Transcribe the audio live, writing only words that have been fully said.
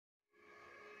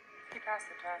pass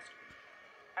the test.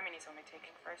 I mean, he's only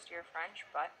taking first year French,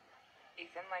 but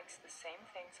Ethan likes the same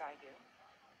things I do.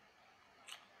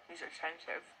 He's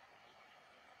attentive.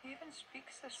 He even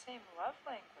speaks the same love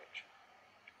language.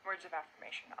 Words of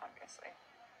affirmation, obviously.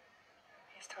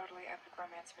 He's totally epic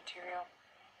romance material.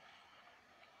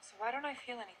 So why don't I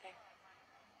feel anything?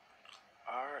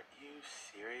 Are you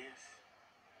serious?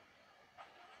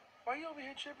 Why you over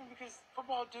here tripping because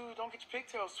football dude don't get your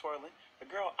pigtails swirling? The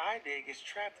girl I dig is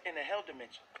trapped in a hell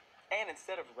dimension. And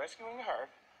instead of rescuing her,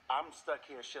 I'm stuck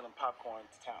here shilling popcorn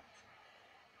to town.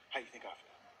 How you think I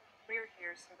feel? We're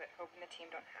here so that Hope and the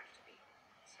team don't have to be.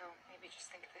 So maybe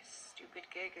just think of this stupid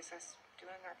gig as us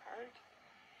doing our part.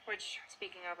 Which,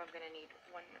 speaking of, I'm gonna need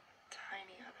one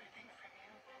tiny other thing from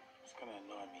you. It's gonna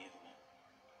annoy me, isn't it?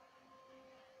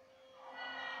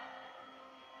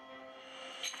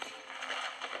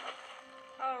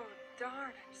 Oh,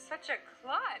 darn, I'm such a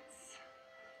klutz.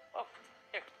 Oh,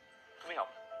 here, let me help.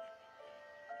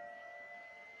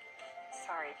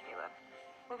 Sorry, Kaleb.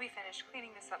 We'll be finished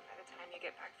cleaning this up by the time you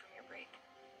get back from your break.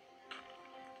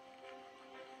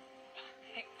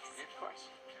 Thanks. Of course.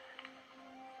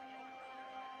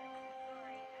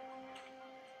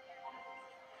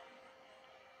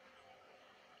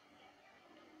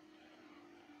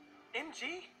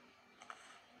 MG?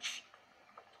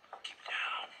 Keep it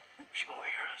down. She won't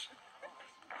hear us.